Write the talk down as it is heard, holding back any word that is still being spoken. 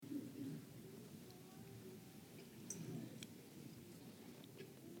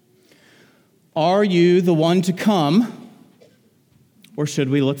Are you the one to come, or should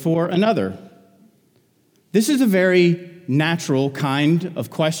we look for another? This is a very natural kind of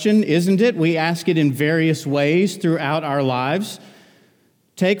question, isn't it? We ask it in various ways throughout our lives.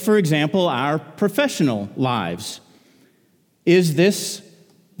 Take, for example, our professional lives. Is this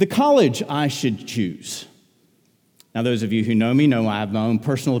the college I should choose? Now, those of you who know me know I have my own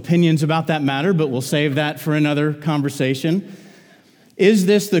personal opinions about that matter, but we'll save that for another conversation. Is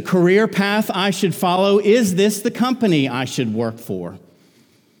this the career path I should follow? Is this the company I should work for?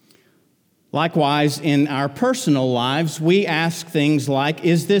 Likewise, in our personal lives, we ask things like,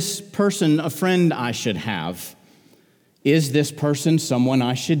 is this person a friend I should have? Is this person someone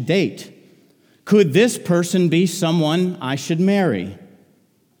I should date? Could this person be someone I should marry?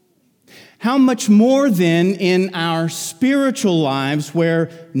 How much more then in our spiritual lives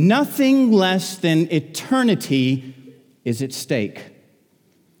where nothing less than eternity is at stake?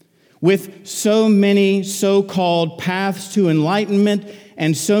 With so many so-called paths to enlightenment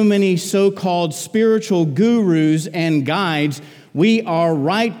and so many so-called spiritual gurus and guides, we are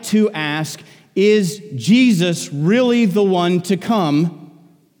right to ask, is Jesus really the one to come,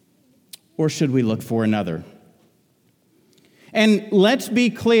 or should we look for another? And let's be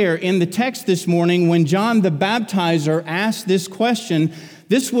clear, in the text this morning, when John the Baptizer asked this question,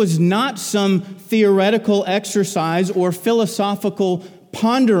 this was not some theoretical exercise or philosophical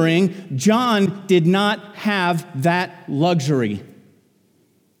pondering. John did not have that luxury.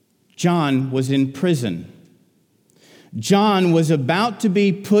 John was in prison. John was about to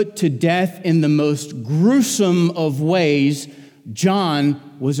be put to death in the most gruesome of ways.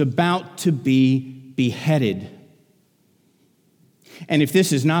 John was about to be beheaded. And if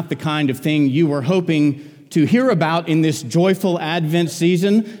this is not the kind of thing you were hoping to hear about in this joyful Advent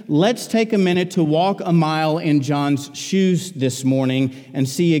season, let's take a minute to walk a mile in John's shoes this morning and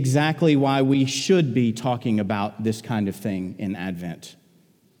see exactly why we should be talking about this kind of thing in Advent.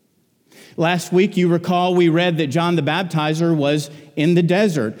 Last week, you recall, we read that John the Baptizer was in the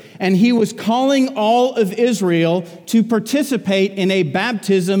desert, and he was calling all of Israel to participate in a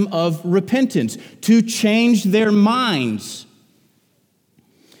baptism of repentance, to change their minds.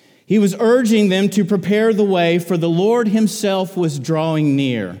 He was urging them to prepare the way, for the Lord himself was drawing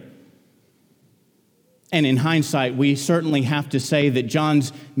near. And in hindsight, we certainly have to say that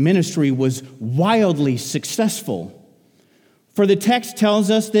John's ministry was wildly successful. For the text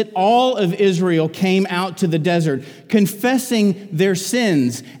tells us that all of Israel came out to the desert, confessing their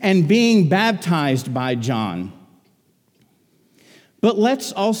sins and being baptized by John. But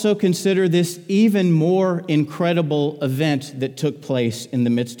let's also consider this even more incredible event that took place in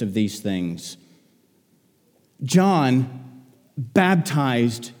the midst of these things. John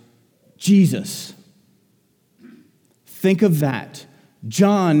baptized Jesus. Think of that.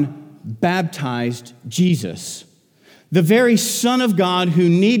 John baptized Jesus. The very Son of God, who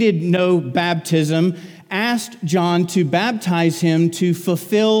needed no baptism, asked John to baptize him to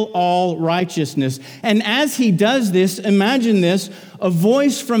fulfill all righteousness. And as he does this, imagine this, a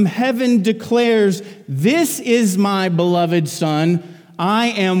voice from heaven declares, "This is my beloved Son. I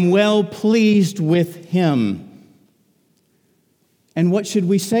am well pleased with him." And what should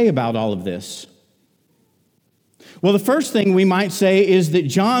we say about all of this? Well, the first thing we might say is that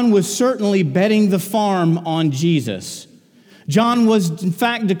John was certainly betting the farm on Jesus. John was, in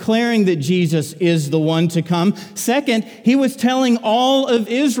fact, declaring that Jesus is the one to come. Second, he was telling all of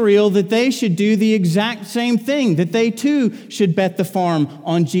Israel that they should do the exact same thing, that they too should bet the farm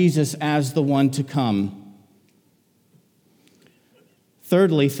on Jesus as the one to come.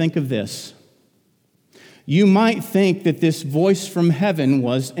 Thirdly, think of this. You might think that this voice from heaven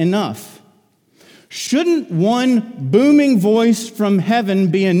was enough. Shouldn't one booming voice from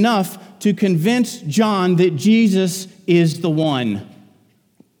heaven be enough to convince John that Jesus is the one?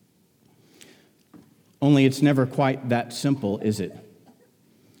 Only it's never quite that simple, is it?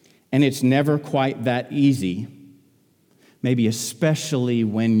 And it's never quite that easy, maybe especially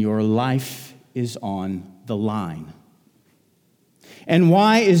when your life is on the line. And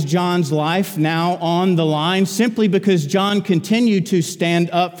why is John's life now on the line? Simply because John continued to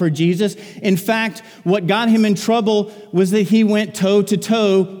stand up for Jesus. In fact, what got him in trouble was that he went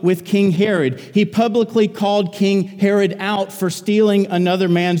toe-to-toe with King Herod. He publicly called King Herod out for stealing another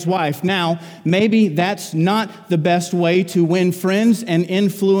man's wife. Now, maybe that's not the best way to win friends and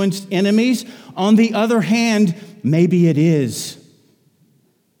influence enemies. On the other hand, maybe it is.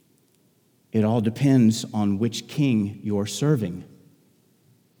 It all depends on which king you're serving.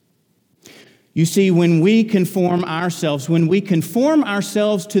 You see, when we conform ourselves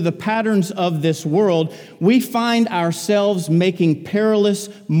to the patterns of this world, we find ourselves making perilous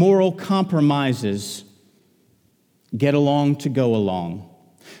moral compromises. Get along to go along.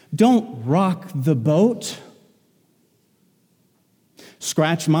 Don't rock the boat.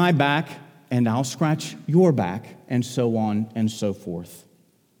 Scratch my back, and I'll scratch your back, and so on and so forth.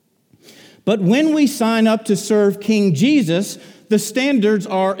 But when we sign up to serve King Jesus, the standards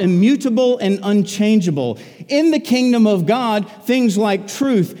are immutable and unchangeable. In the kingdom of God, things like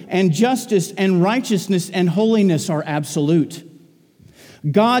truth and justice and righteousness and holiness are absolute.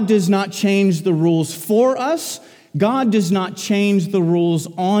 God does not change the rules for us. God does not change the rules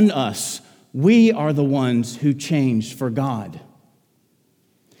on us. We are the ones who change for God.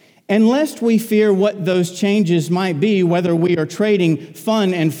 And lest we fear what those changes might be, whether we are trading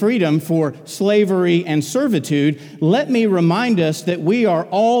fun and freedom for slavery and servitude, let me remind us that we are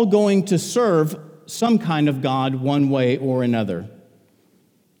all going to serve some kind of God one way or another.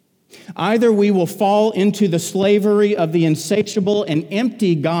 Either we will fall into the slavery of the insatiable and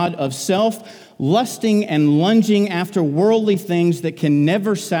empty God of self, lusting and lunging after worldly things that can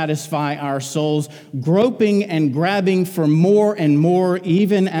never satisfy our souls, groping and grabbing for more and more,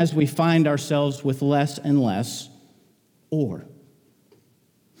 even as we find ourselves with less and less. Or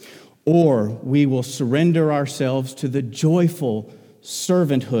we will surrender ourselves to the joyful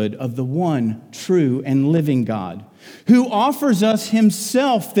servanthood of the one true and living God, who offers us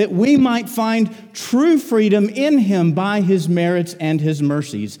himself that we might find true freedom in him by his merits and his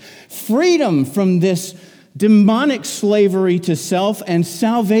mercies. Freedom from this demonic slavery to self and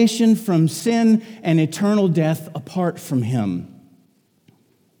salvation from sin and eternal death apart from him.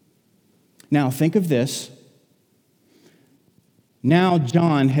 Now think of this. Now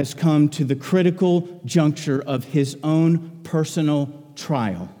John has come to the critical juncture of his own personal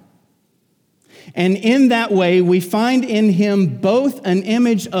trial. And in that way, we find in him both an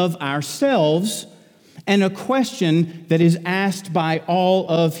image of ourselves and a question that is asked by all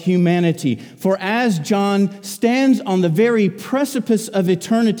of humanity. For as John stands on the very precipice of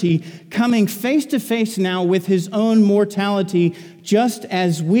eternity, coming face to face now with his own mortality, just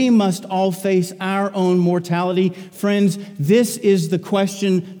as we must all face our own mortality, friends, this is the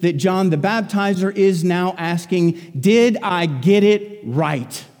question that John the Baptizer is now asking. Did I get it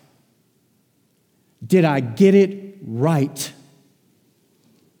right? Did I get it right?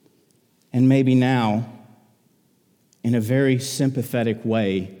 And maybe now, in a very sympathetic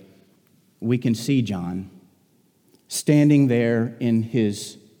way, we can see John standing there in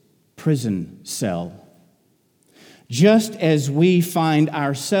his prison cell, just as we find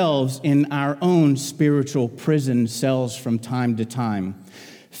ourselves in our own spiritual prison cells from time to time,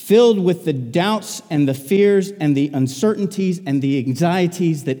 filled with the doubts and the fears and the uncertainties and the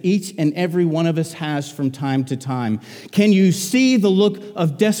anxieties that each and every one of us has from time to time. Can you see the look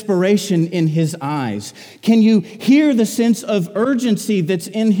of desperation in his eyes? Can you hear the sense of urgency that's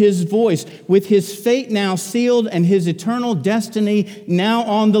in his voice, with his fate now sealed and his eternal destiny now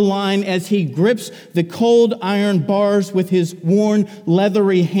on the line, as he grips the cold iron bars with his worn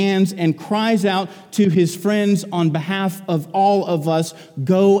leathery hands and cries out to his friends on behalf of all of us,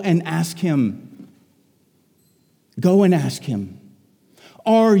 go and ask him. Go and ask him.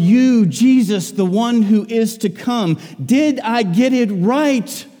 Are you Jesus, the one who is to come? Did I get it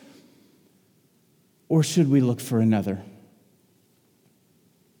right? Or should we look for another?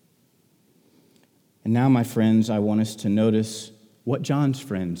 And now, my friends, I want us to notice what John's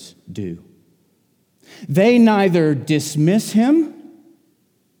friends do. They neither dismiss him,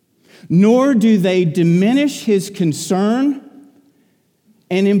 nor do they diminish his concern.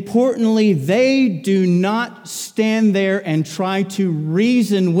 And importantly, they do not stand there and try to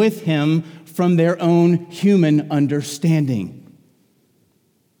reason with him from their own human understanding.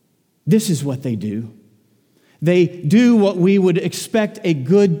 This is what they do. They do what we would expect a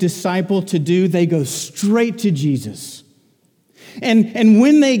good disciple to do. They go straight to Jesus. And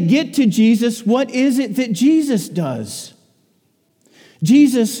when they get to Jesus, what is it that Jesus does?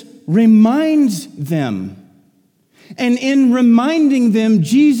 Jesus reminds them. And in reminding them,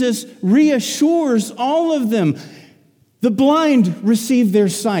 Jesus reassures all of them. The blind receive their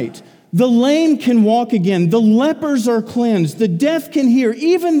sight. The lame can walk again. The lepers are cleansed. The deaf can hear.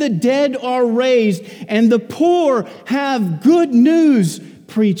 Even the dead are raised. And the poor have good news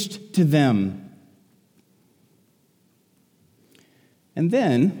preached to them. And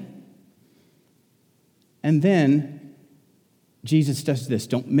then Jesus does this.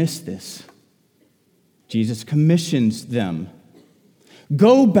 Don't miss this. Jesus commissions them.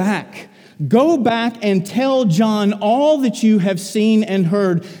 Go back and tell John all that you have seen and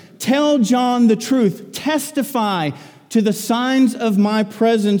heard. Tell John the truth. Testify to the signs of my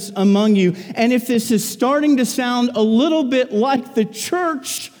presence among you. And if this is starting to sound a little bit like the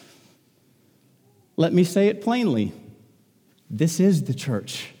church, let me say it plainly. This is the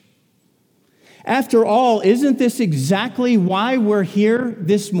church. After all, isn't this exactly why we're here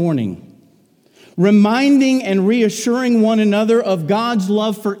this morning? Reminding and reassuring one another of God's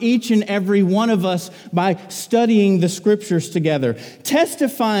love for each and every one of us by studying the Scriptures together.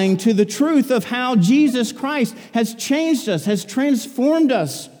 Testifying to the truth of how Jesus Christ has changed us, has transformed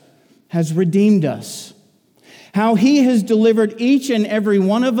us, has redeemed us. How He has delivered each and every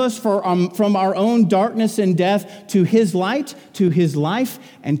one of us from our own darkness and death to His light, to His life,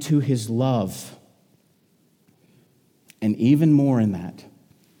 and to His love. And even more in that,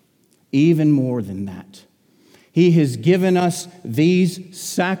 even more than that, He has given us these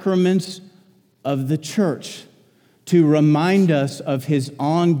sacraments of the church to remind us of His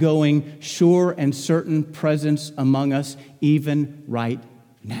ongoing, sure and certain presence among us, even right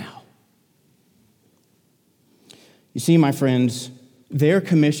now. You see, my friends, their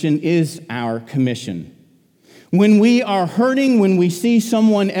commission is our commission. When we are hurting, when we see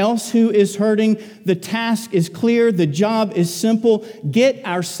someone else who is hurting, the task is clear, the job is simple. Get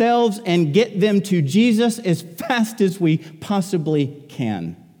ourselves and get them to Jesus as fast as we possibly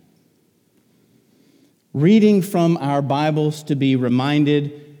can. Reading from our Bibles to be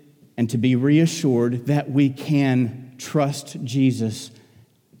reminded and to be reassured that we can trust Jesus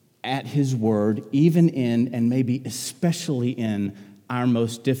at His word, even in, and maybe especially in, our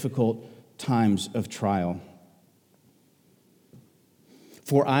most difficult times of trial.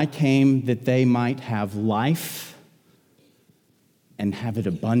 For I came that they might have life and have it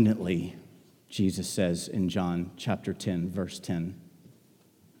abundantly, Jesus says in John chapter 10, verse 10.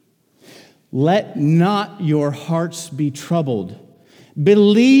 Let not your hearts be troubled.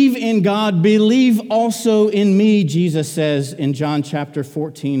 Believe in God, believe also in me, Jesus says in John chapter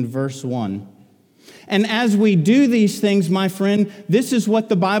 14, verse 1. And as we do these things, my friend, this is what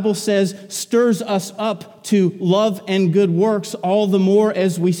the Bible says stirs us up to love and good works all the more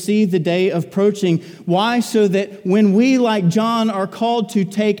as we see the day approaching. Why? So that when we, like John, are called to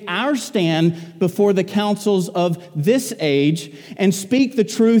take our stand before the councils of this age and speak the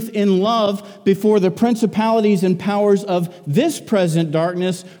truth in love before the principalities and powers of this present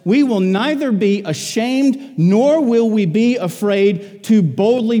darkness, we will neither be ashamed nor will we be afraid to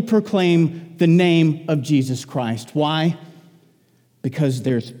boldly proclaim the name of Jesus Christ. Why? Because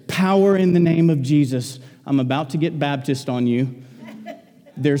there's power in the name of Jesus. I'm about to get Baptist on you.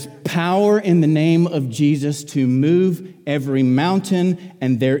 There's power in the name of Jesus to move every mountain,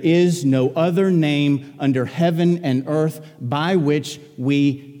 and there is no other name under heaven and earth by which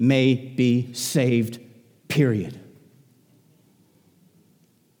we may be saved, period.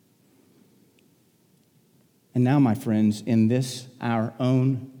 And now, my friends, in this, our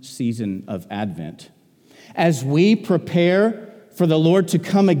own season of Advent, as we prepare for the Lord to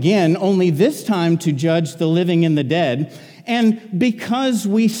come again, only this time to judge the living and the dead, and because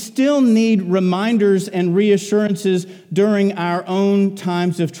we still need reminders and reassurances during our own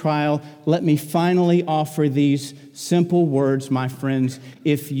times of trial, let me finally offer these simple words, my friends.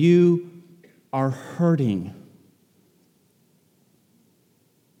 If you are hurting,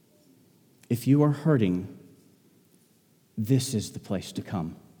 this is the place to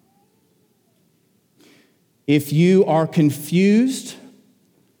come. If you are confused,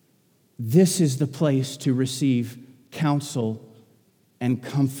 this is the place to receive counsel and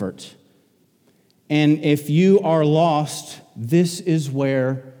comfort. And if you are lost, this is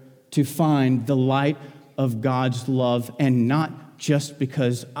where to find the light of God's love, and not just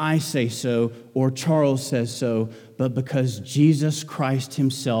because I say so or Charles says so, but because Jesus Christ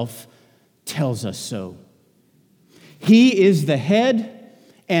Himself tells us so. He is the head,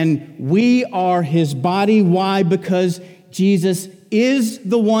 and we are His body. Why? Because Jesus is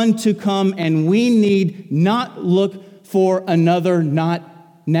the one to come, and we need not look for another, not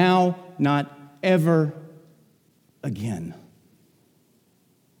now, not ever again.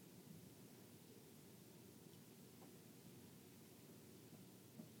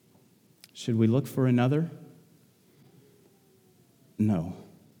 Should we look for another? No.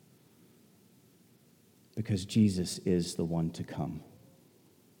 Because Jesus is the one to come.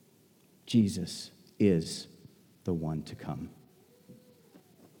 Jesus is the one to come.